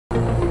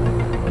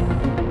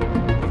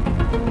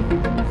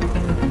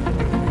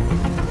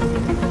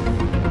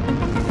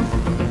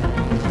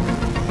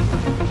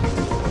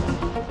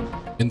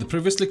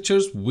previous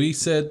lectures, we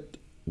said,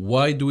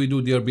 why do we do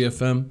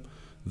DRBFM?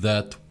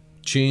 That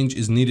change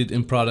is needed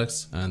in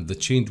products and the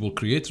change will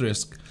create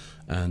risk.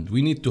 And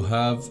we need to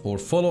have or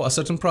follow a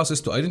certain process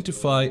to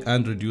identify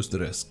and reduce the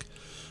risk.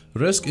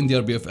 Risk in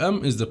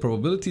DRBFM is the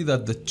probability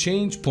that the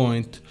change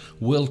point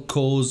will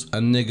cause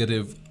a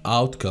negative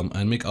outcome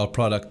and make our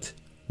product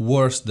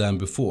worse than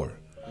before.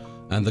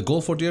 And the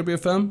goal for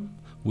DRBFM,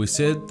 we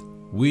said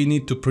we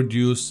need to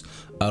produce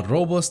a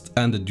robust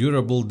and a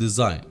durable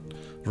design.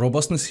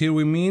 Robustness here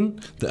we mean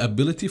the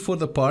ability for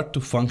the part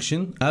to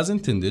function as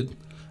intended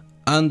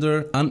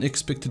under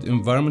unexpected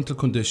environmental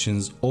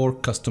conditions or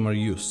customer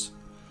use.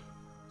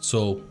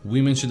 So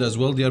we mentioned as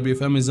well,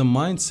 DRBFM is a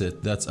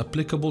mindset that's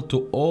applicable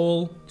to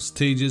all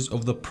stages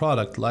of the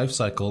product life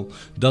cycle.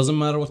 Doesn't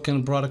matter what kind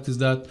of product is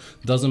that,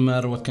 doesn't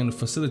matter what kind of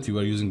facility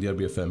we're using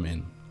DRBFM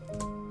in.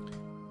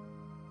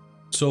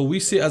 So we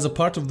see as a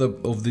part of the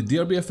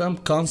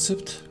DRBFM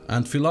concept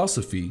and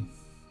philosophy,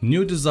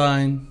 new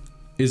design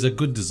is a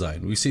good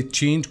design. We say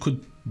change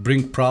could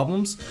bring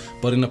problems,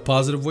 but in a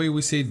positive way,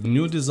 we say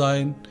new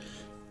design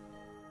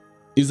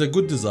is a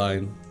good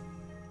design.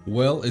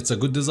 Well, it's a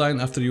good design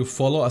after you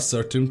follow a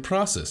certain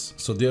process.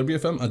 So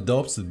DRBFM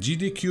adopts the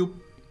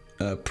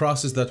GDQ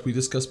process that we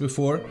discussed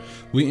before.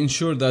 We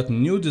ensure that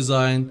new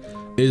design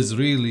is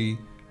really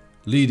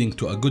leading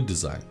to a good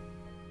design.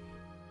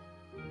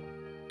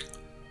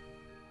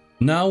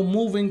 Now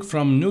moving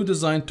from new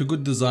design to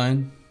good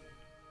design,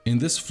 in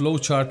this flow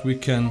chart we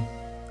can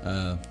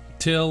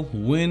tell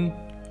when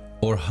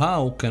or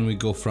how can we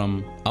go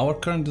from our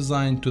current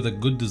design to the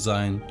good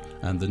design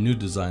and the new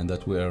design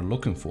that we are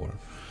looking for.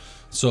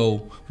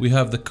 So we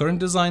have the current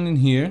design in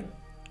here.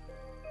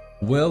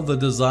 Well, the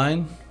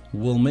design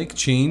will make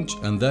change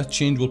and that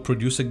change will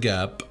produce a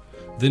gap.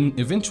 Then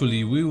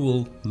eventually we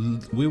will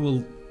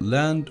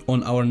land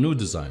on our new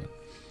design.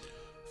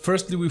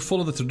 Firstly, we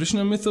follow the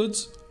traditional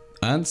methods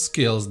and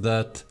skills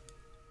that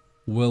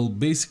will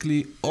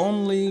basically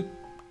only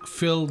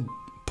fill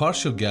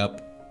partial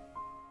gap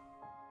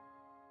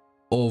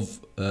of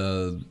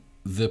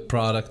the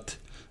product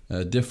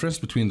difference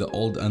between the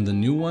old and the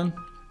new one.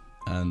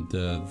 And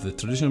the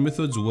traditional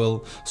methods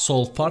will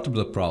solve part of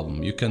the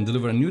problem. You can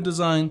deliver a new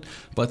design,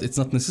 but it's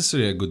not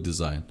necessarily a good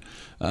design.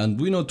 And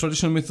we know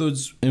traditional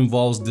methods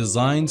involves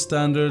design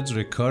standards,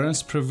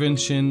 recurrence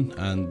prevention,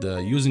 and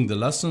using the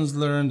lessons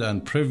learned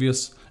and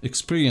previous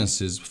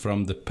experiences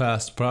from the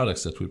past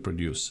products that we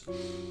produce.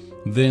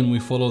 Then we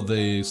follow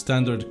the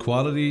standard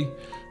quality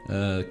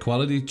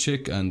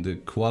check and the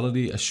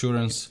quality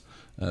assurance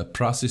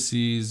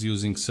processes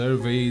using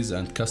surveys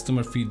and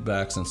customer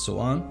feedbacks and so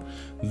on.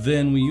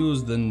 Then we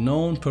use the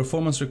known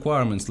performance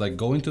requirements like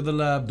going to the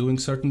lab, doing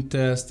certain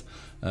tests,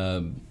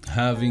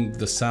 having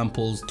the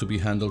samples to be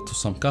handled to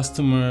some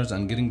customers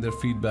and getting their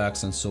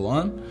feedbacks and so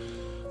on.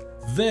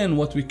 Then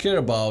what we care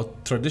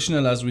about,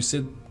 traditional, as we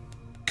said,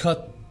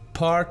 cut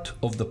part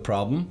of the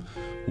problem,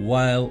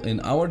 while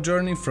in our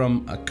journey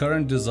from a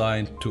current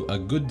design to a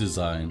good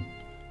design,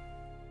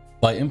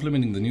 by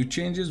implementing the new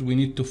changes, we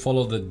need to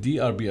follow the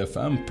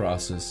DRBFM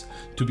process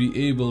to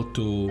be able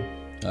to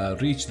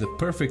reach the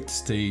perfect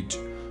stage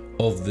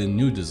of the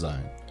new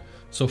design.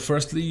 So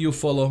firstly, you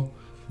follow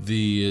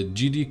the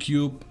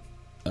GDQ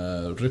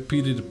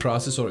repeated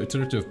process or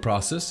iterative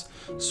process.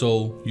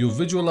 So you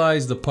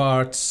visualize the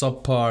parts,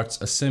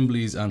 subparts,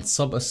 assemblies, and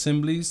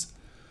sub-assemblies.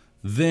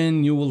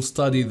 Then you will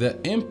study the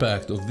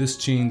impact of this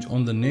change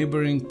on the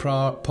neighboring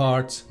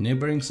parts,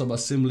 neighboring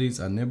sub-assemblies,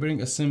 and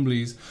neighboring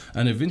assemblies.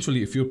 And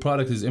eventually, if your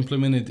product is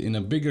implemented in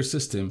a bigger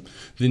system,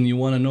 then you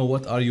want to know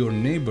what are your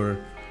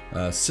neighbor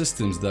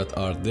systems that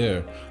are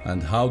there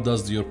and how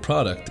does your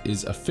product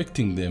is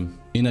affecting them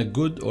in a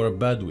good or a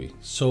bad way.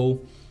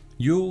 So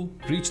you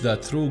reach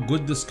that through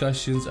good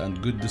discussions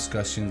and good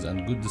discussions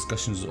and good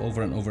discussions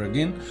over and over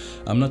again.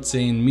 I'm not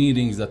saying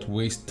meetings that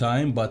waste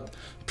time, but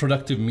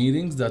productive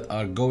meetings that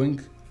are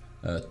going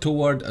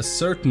toward a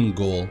certain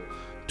goal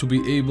to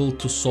be able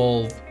to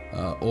solve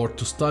or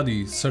to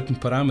study certain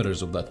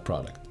parameters of that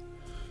product.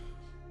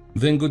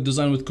 Then good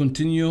design would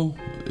continue.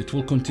 It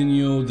will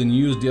continue. Then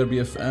use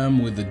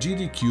DRBFM with the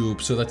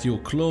GDQ so that you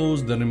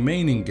close the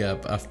remaining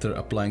gap after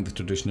applying the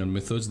traditional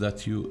methods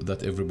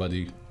that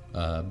everybody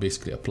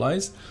basically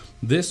applies.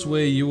 This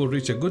way you will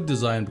reach a good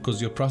design because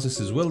your process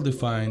is well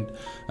defined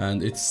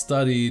and it's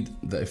studied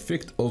the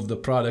effect of the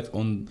product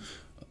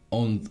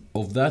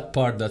of that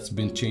part that's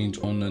been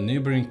changed on the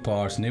neighboring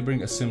parts,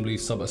 neighboring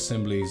assemblies,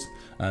 sub-assemblies,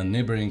 and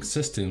neighboring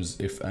systems,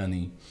 if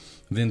any.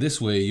 Then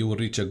this way you will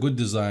reach a good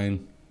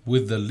design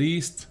with the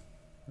least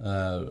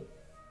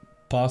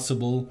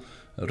possible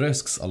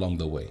risks along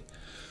the way.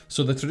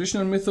 So the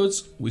traditional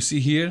methods we see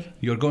here,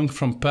 you're going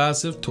from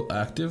passive to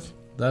active.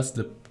 That's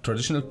the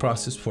traditional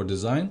process for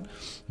design,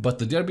 but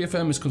the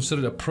DRBFM is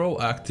considered a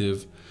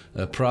proactive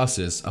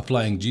process,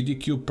 applying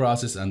GDQ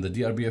process and the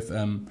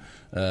DRBFM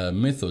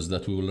methods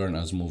that we will learn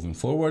as moving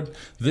forward.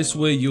 This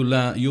way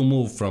you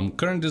move from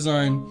current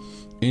design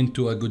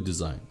into a good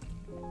design.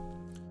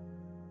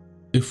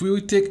 If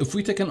we take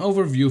an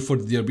overview for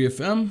the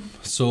DRBFM,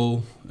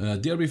 so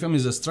DRBFM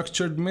is a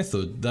structured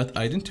method that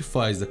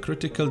identifies the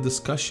critical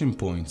discussion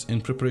points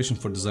in preparation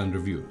for design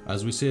review.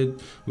 As we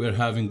said, we are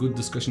having good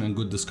discussion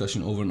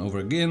over and over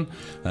again.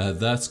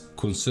 That's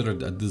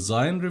considered a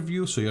design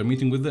review. So you're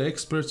meeting with the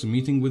experts,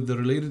 meeting with the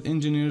related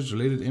engineers,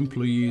 related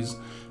employees,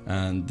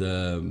 and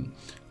the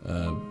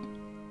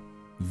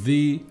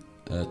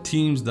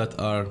teams that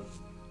are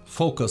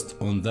focused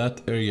on that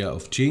area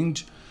of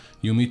change.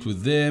 You meet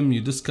with them, you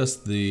discuss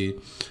the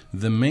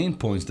main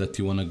points that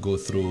you want to go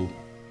through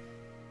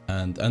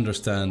and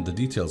understand the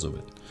details of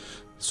it.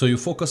 So you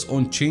focus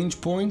on change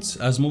points.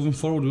 As moving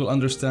forward, we'll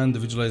understand the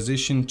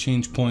visualization,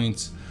 change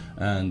points,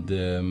 and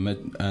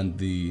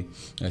the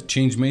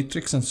change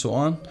matrix and so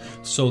on.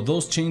 So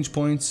those change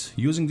points,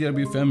 using the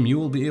RBFM, you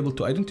will be able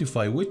to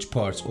identify which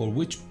parts or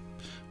which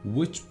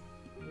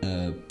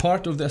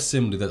part of the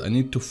assembly that I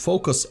need to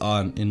focus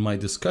on in my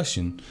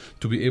discussion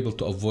to be able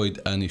to avoid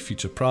any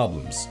future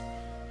problems.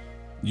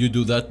 You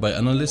do that by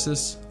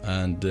analysis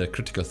and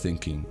critical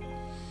thinking.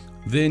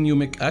 Then you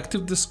make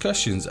active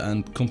discussions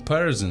and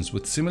comparisons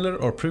with similar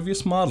or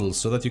previous models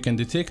so that you can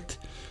detect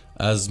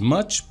as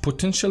much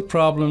potential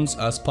problems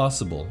as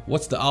possible.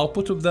 What's the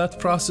output of that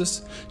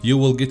process? You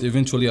will get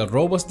eventually a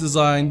robust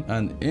design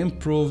and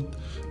improved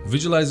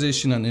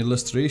visualization and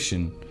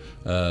illustration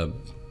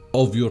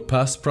of your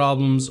past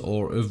problems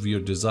or of your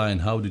design.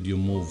 How did you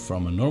move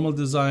from a normal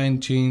design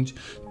change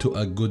to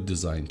a good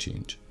design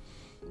change?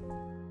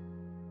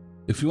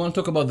 If you want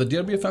to talk about the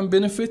DRBFM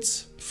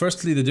benefits,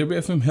 firstly, the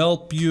DRBFM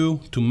help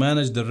you to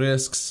manage the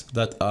risks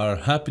that are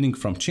happening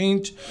from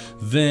change.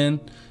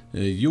 Then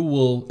you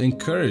will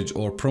encourage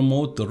or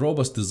promote the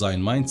robust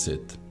design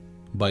mindset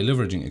by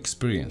leveraging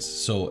experience.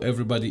 So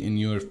everybody in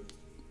your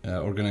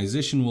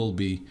organization will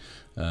be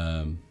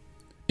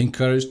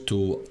encouraged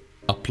to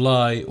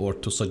apply or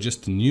to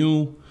suggest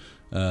new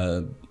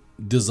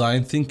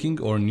design thinking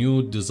or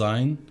new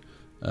design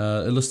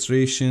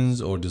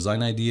illustrations or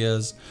design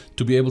ideas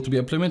to be able to be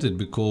implemented,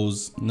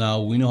 because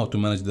now we know how to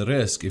manage the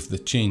risk if the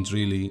change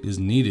really is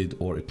needed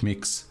or it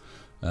makes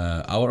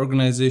our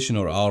organization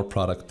or our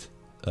product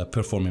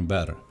performing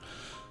better.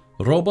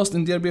 Robust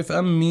in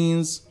DRBFM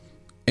means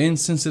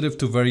insensitive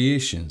to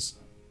variations.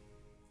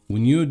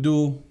 When you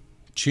do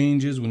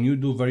changes, when you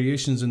do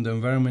variations in the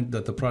environment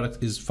that the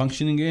product is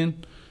functioning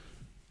in,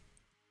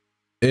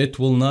 it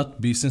will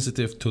not be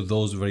sensitive to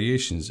those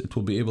variations. It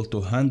will be able to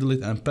handle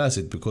it and pass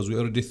it, because we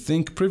already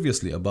think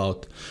previously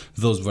about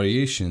those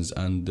variations,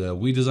 and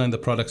we design the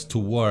products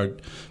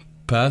toward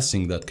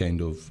passing that kind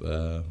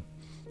of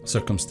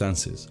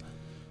circumstances.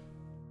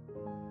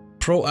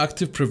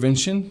 Proactive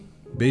prevention.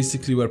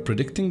 Basically, we're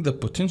predicting the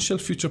potential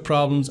future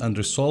problems and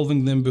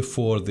resolving them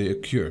before they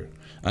occur.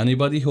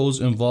 Anybody who's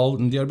involved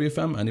in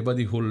DRBFM,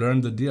 anybody who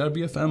learned the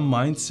DRBFM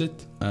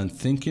mindset and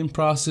thinking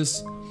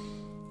process,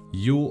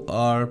 you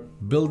are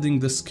building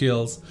the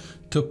skills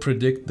to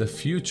predict the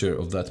future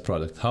of that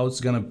product, how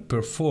it's going to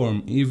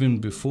perform even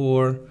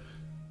before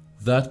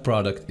that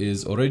product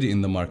is already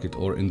in the market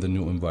or in the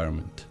new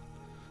environment.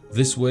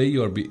 This way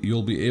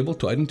you'll be able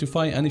to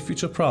identify any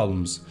future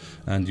problems,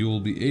 and you will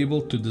be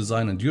able to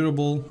design a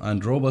durable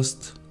and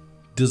robust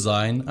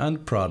design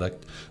and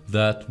product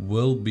that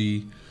will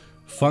be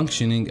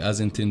functioning as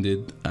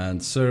intended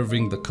and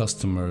serving the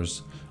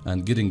customers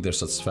and getting their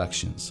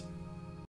satisfactions.